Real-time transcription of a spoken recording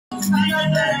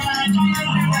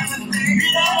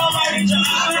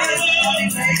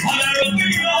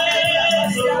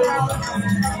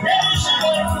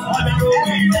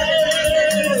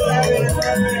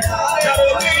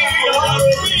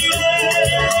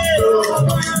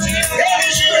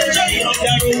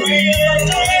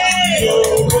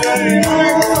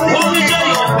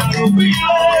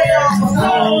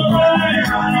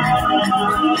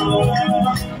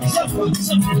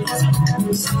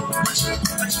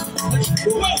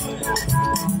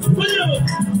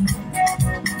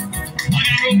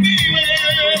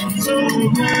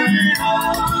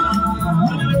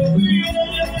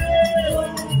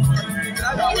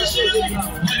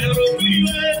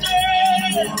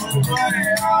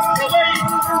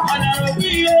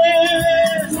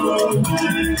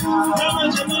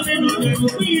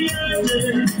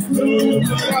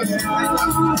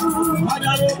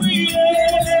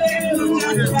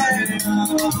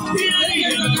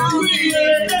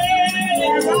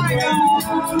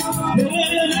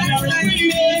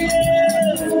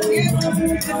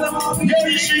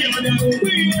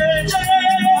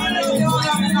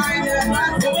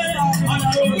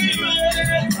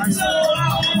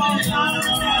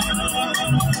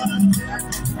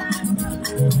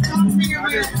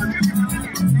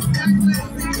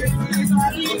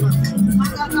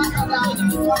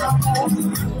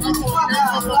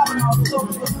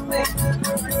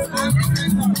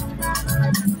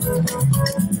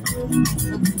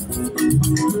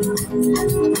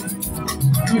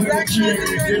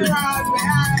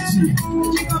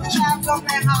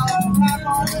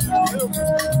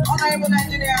Honorable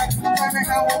Engineer,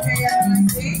 Honorable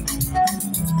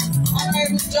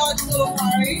Judge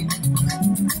Sulfari,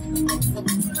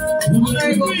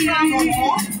 Honorable Wamako,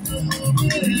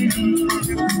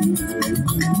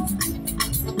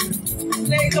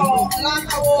 Senator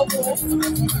Wamako,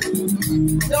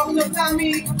 Dr.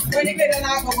 Tammy Renegade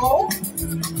Nagamo,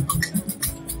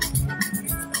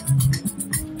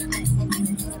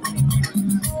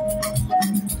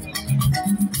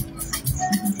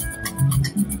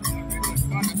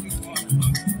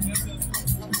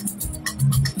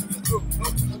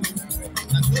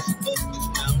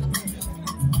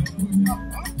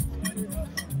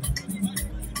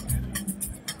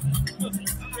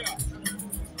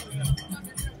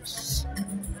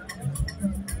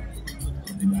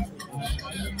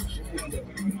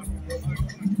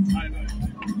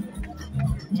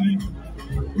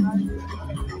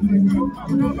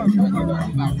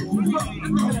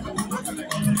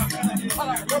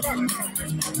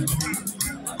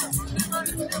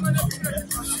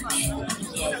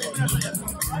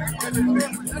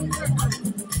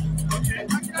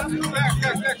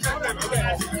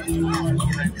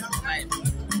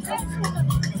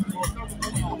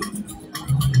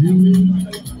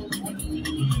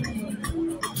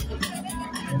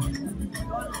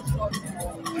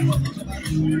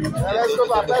 Let's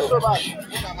go back.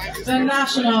 The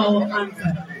national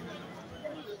anthem.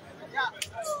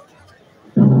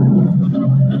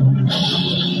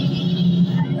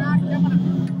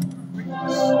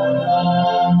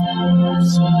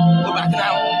 Go back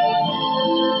now.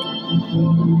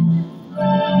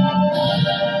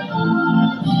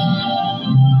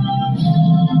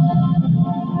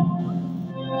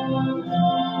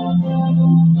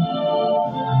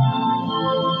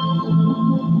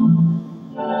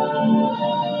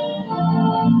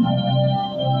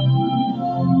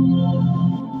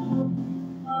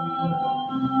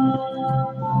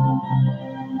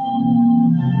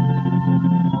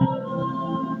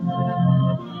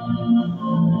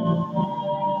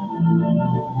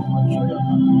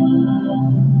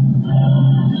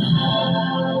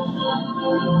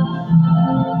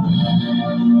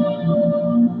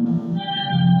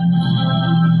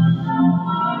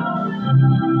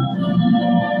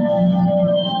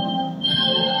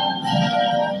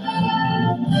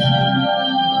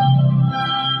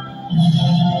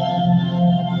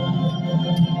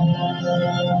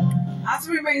 As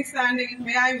we remain standing,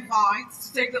 may I invite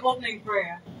to take the opening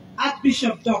prayer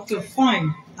Archbishop Dr.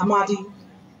 Fine Amadi.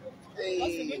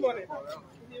 Hey.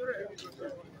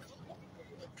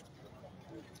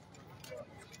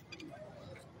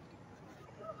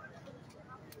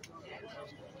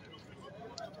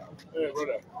 Hey,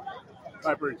 brother.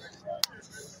 High praise.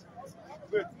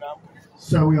 Good now.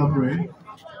 Shall we all pray?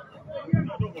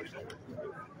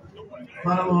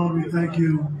 Father Lord, we thank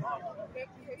you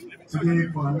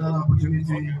today for another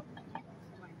opportunity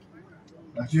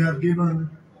that you have given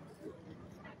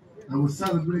and we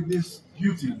celebrate this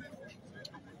beauty,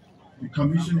 the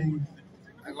commissioning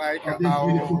I like of this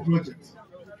beautiful project.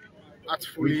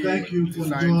 We thank you for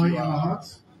the joy in our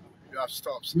hearts. You have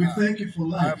stops. We thank you for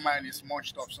life. My mind is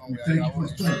munched up We somewhere. thank you for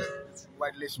strength.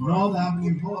 For all that have been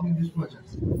involved in this project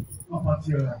up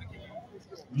until now.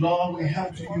 Lord, we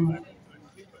have to you,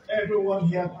 everyone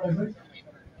here present,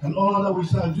 and all that we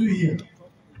shall do here.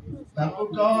 That, oh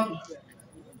God,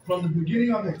 from the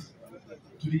beginning of it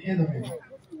to the end of it,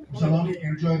 we shall only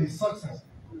enjoy the success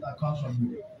that comes from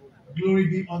you. Glory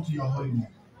be unto your holy name.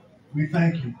 We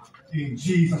thank you. In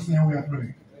Jesus' name we are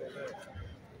praying.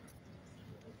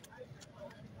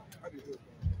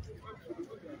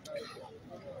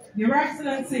 Your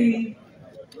Excellency,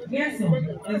 yes, sir,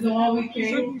 is the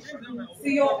Wike,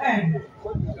 CON,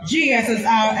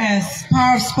 GSSRS,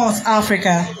 Power of Sports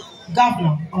Africa,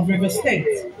 Governor of River State.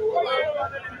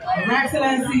 Your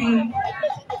Excellency,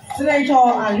 Senator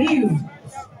Aliyu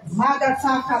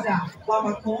Magatakada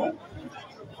Wamako,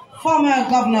 former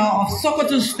Governor of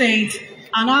Sokoto State,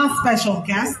 and our special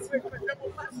guest.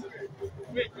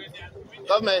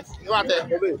 Government, you want there?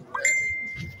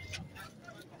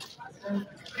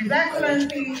 His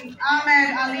Excellency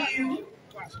Ahmed Aliyu,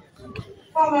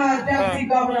 former Deputy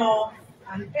Governor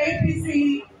and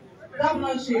APC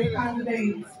governorship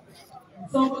candidate in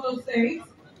Sokoto State,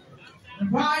 the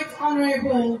Right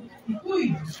Honorable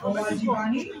Ikuyi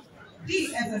Owajibani,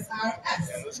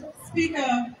 DSSRS,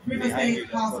 Speaker, River State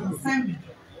House of Assembly,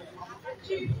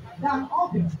 Chief Dan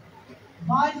Obio,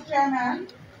 Vice Chairman,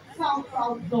 South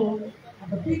Zone of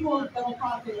the People's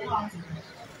Democratic Party,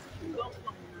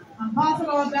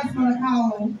 Ambassador Desmond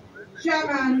Akao,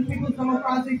 Chairman, People's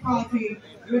Democratic Party,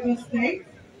 River State,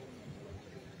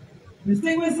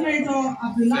 Distinguished Senator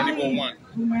Abdullahi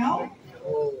Gumel,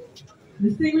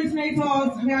 distinguished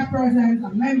senators here present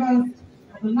and members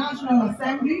of the National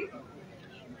Assembly,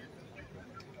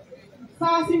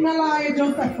 Sasi Melai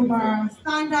Joseph Kumar,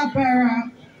 standard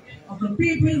bearer of the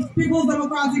People's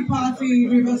Democratic Party,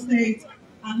 River State,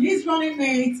 and his running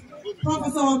mate,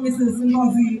 Professor Mrs.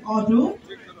 Ngozi Odu,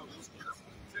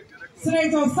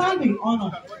 Senator Sandy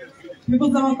Ono,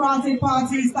 People's Democratic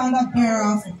Party standard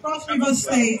bearer of Cross River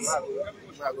State.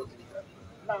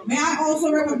 May I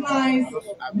also recognize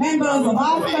members of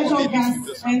our special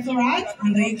guest entourage,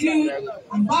 and they include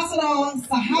Ambassador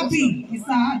Sahabi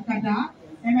Issa Gada,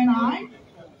 MNI,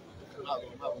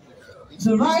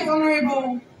 the Right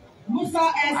Honorable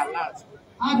Musa S.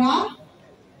 Ada,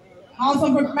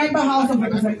 Member House of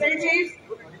Representatives,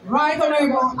 Right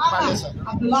Honorable Ahmad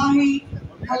Abdullahi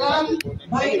Kalam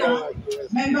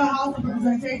Baina, Member House of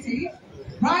Representatives,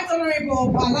 Right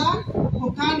Honorable Bala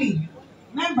Kokani,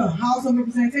 Member House of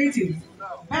Representatives,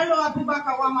 Bello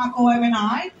Abubakar Wamako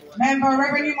MNI, Member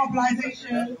Revenue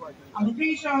Mobilization,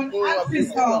 Allocation and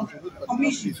Fiscal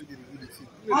Commission,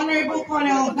 Honorable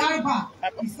Colonel Garba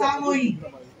Isamoyi,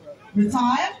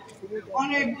 retired,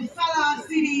 Honorable Salah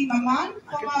Sidi Maman,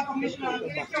 former Commissioner,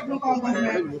 Ministry of Local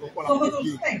Government,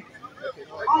 Sokoto State,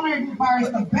 Honorable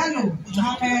Barrister Bello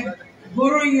Mohamed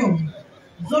Goroyo,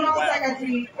 Zonal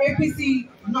Secretary, APC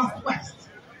Northwest,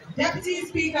 Deputy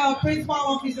Speaker, Principal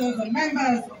Officers, and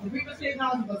members of the River State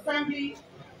House of Assembly,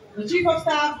 the Chief of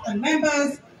Staff and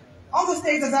members of the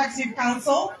State Executive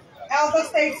Council, elder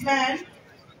statesmen,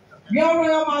 Your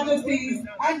Royal Majesties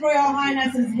and Royal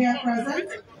Highnesses here present,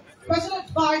 special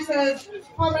advisors,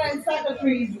 permanent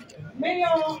secretaries, mayor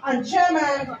and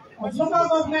chairman of local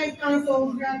government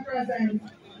councils here present,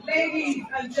 ladies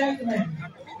and gentlemen,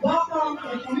 welcome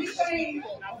to the commissioning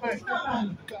of the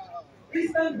Southern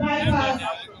Eastern Bypass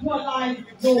Water Line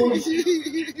Road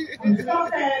and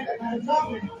started and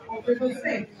government of River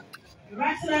State. Your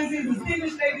Excellencies,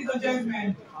 distinguished ladies and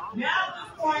gentlemen, may I at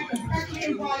this point respectfully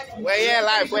invite We're here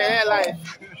live.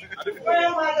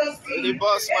 Royal Majesty, The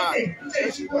boss man.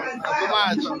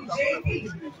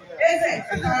 JP, Eze,